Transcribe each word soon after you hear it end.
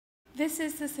This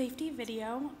is the safety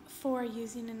video for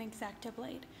using an Exacto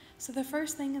blade. So the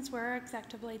first thing is where our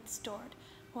Exacto blade is stored.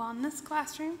 Well, in this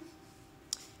classroom,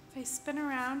 if I spin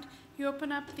around, you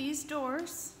open up these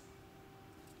doors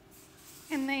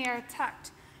and they are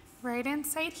tucked right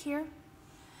inside here.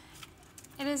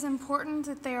 It is important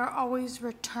that they are always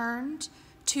returned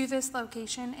to this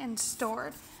location and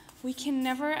stored. We can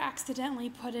never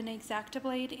accidentally put an Exacto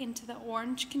blade into the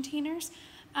orange containers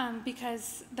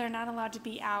because they're not allowed to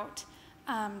be out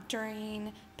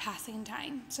during passing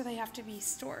time. So they have to be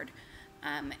stored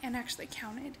and actually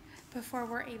counted before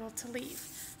we're able to leave.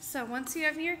 So once you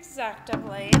have your Exacto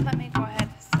blade, let me go ahead,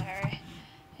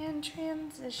 and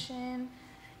transition.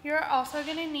 You're also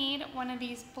going to need one of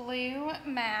these blue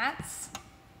mats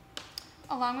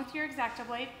along with your Exacto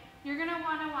blade. You're going to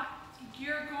want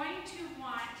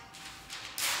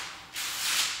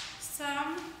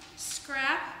some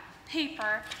scrap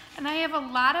paper, and I have a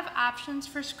lot of options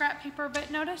for scrap paper, but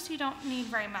notice you don't need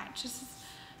very much. This is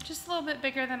just a little bit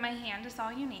bigger than my hand is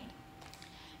all you need.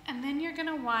 And then you're going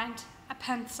to want a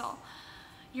pencil.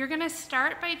 You're going to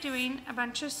start by doing a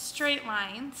bunch of straight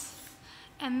lines,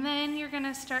 and then you're going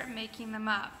to start making them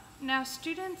up. Now,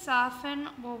 students often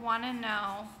will want to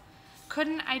know,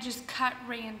 couldn't I just cut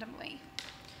randomly?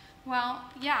 Well,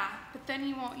 yeah, but then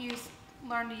you won't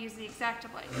learn to use the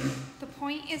Exacto blade. The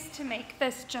point is to make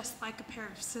this just like a pair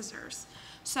of scissors.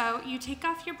 So you take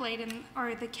off your blade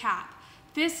or the cap.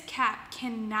 This cap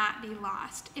cannot be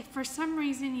lost. If for some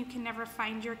reason you can never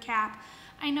find your cap,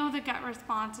 I know the gut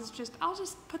response is I'll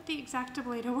just put the Exacto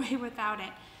blade away without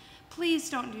it. Please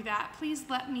don't do that. Please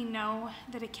let me know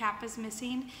that a cap is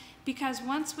missing, because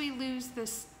once we lose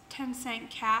this 10-cent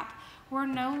cap, we're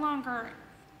no longer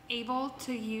able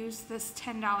to use this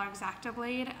 $10 Exacto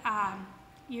blade.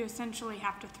 You essentially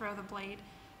have to throw the blade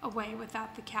away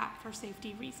without the cap for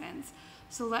safety reasons.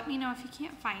 So let me know if you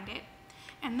can't find it.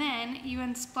 And then you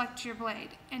inspect your blade.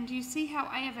 And do you see how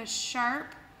I have a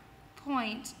sharp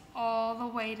point all the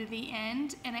way to the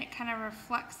end, and it kind of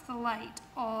reflects the light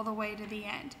all the way to the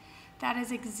end? That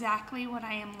is exactly what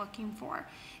I am looking for.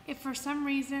 If for some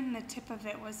reason the tip of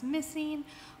it was missing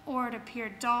or it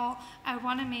appeared dull, I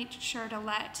want to make sure to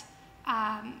let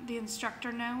the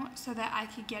instructor know so that I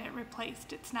could get it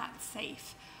replaced. It's not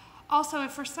safe. Also,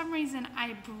 if for some reason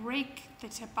I break the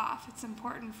tip off, it's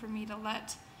important for me to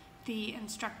let the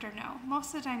instructor know.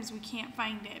 Most of the times we can't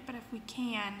find it, but if we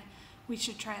can, we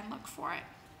should try and look for it.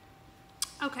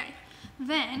 Okay,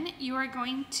 then you are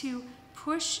going to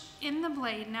push in the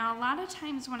blade. Now, a lot of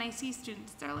times when I see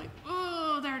students, they're like,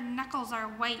 oh, their knuckles are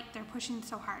white, they're pushing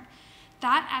so hard.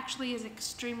 That actually is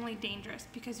extremely dangerous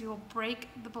because you will break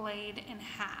the blade in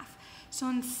half. So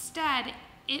instead,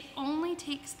 it only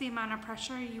takes the amount of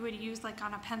pressure you would use like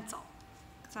on a pencil.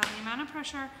 So the amount of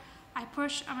pressure I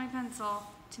push on my pencil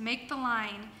to make the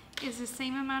line is the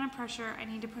same amount of pressure I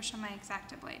need to push on my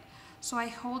Exacto blade. So I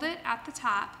hold it at the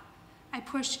top, I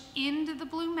push into the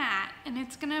blue mat, and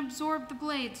it's going to absorb the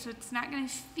blade, so it's not going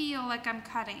to feel like I'm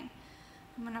cutting.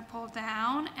 I'm going to pull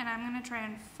down, and I'm going to try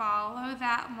and follow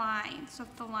that line. So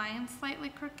if the line's slightly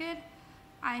crooked,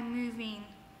 I'm moving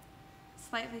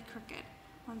slightly crooked.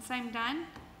 Once I'm done,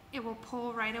 it will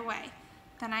pull right away.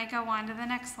 Then I go on to the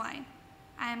next line.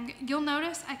 You'll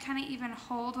notice I kind of even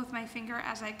hold with my finger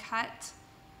as I cut.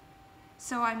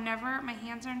 So my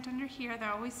hands aren't under here,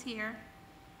 they're always here.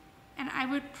 And I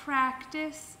would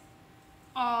practice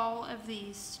all of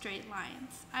these straight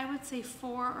lines. I would say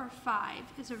 4 or 5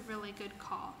 is a really good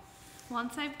call.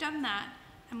 Once I've done that,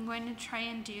 I'm going to try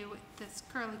and do this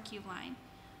curlicue line.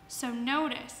 So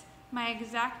notice, my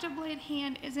Exacto blade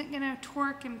hand isn't going to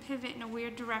torque and pivot in a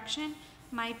weird direction.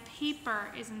 My paper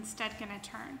is instead going to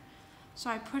turn. So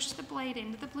I push the blade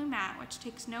into the blue mat, which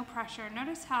takes no pressure.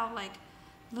 Notice how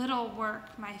little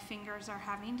work my fingers are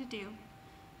having to do.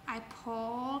 I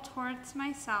pull towards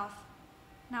myself.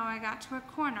 Now I got to a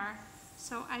corner,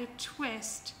 so I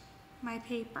twist my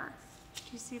paper. Do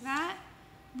you see that?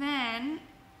 Then,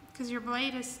 because your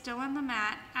blade is still in the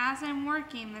mat, as I'm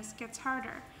working, this gets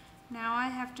harder. Now I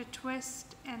have to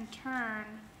twist and turn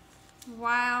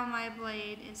while my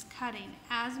blade is cutting.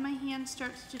 As my hand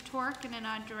starts to torque in an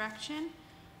odd direction,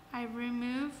 I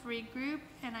remove, regroup,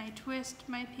 and I twist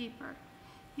my paper.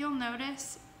 You'll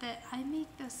notice that I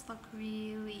make this look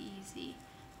really easy.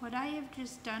 What I have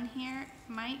just done here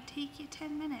might take you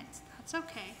 10 minutes. That's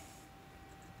okay.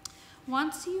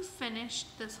 Once you've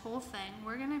finished this whole thing,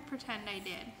 we're going to pretend I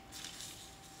did.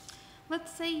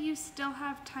 Let's say you still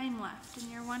have time left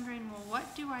and you're wondering, well,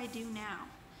 what do I do now?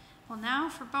 Well, now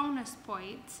for bonus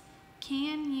points,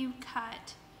 can you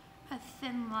cut a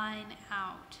thin line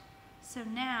out? So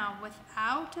now,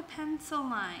 without a pencil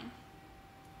line,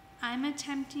 I'm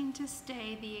attempting to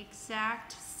stay the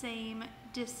exact same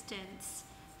distance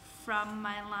from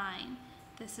my line.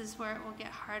 This is where it will get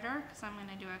harder because I'm going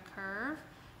to do a curve.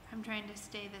 I'm trying to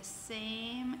stay the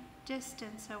same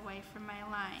distance away from my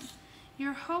line.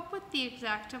 Your hope with the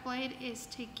Exacto blade is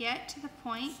to get to the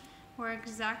point where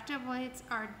Exacto blades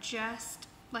are just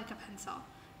like a pencil.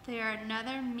 They are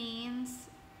another means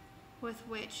with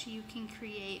which you can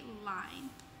create line.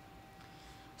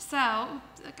 So,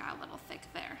 it got a little thick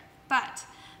there. But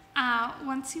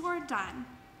once you are done,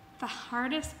 the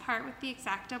hardest part with the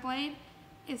Exacto blade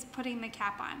is putting the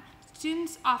cap on.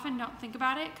 Students often don't think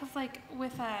about it because like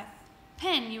with a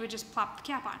pen, you would just plop the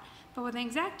cap on. But with an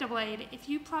Exacto blade, if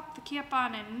you plop the cap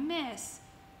on and miss,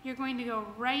 you're going to go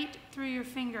right through your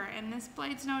finger. And this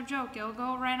blade's no joke. It'll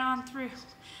go right on through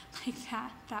like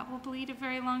that. That will bleed a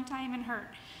very long time and hurt.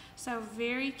 So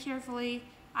very carefully,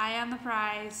 eye on the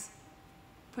prize,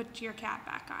 put your cap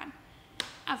back on.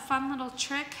 A fun little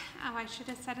trick, I should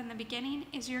have said in the beginning,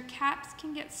 is your caps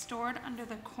can get stored under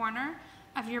the corner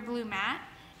of your blue mat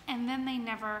and then they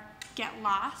never get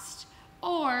lost.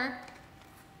 Or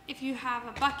if you have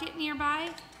a bucket nearby,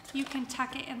 you can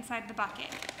tuck it inside the bucket.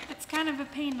 It's kind of a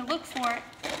pain to look for it,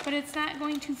 but it's not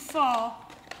going to fall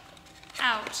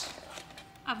out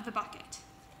of the bucket.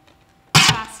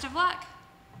 Best of luck.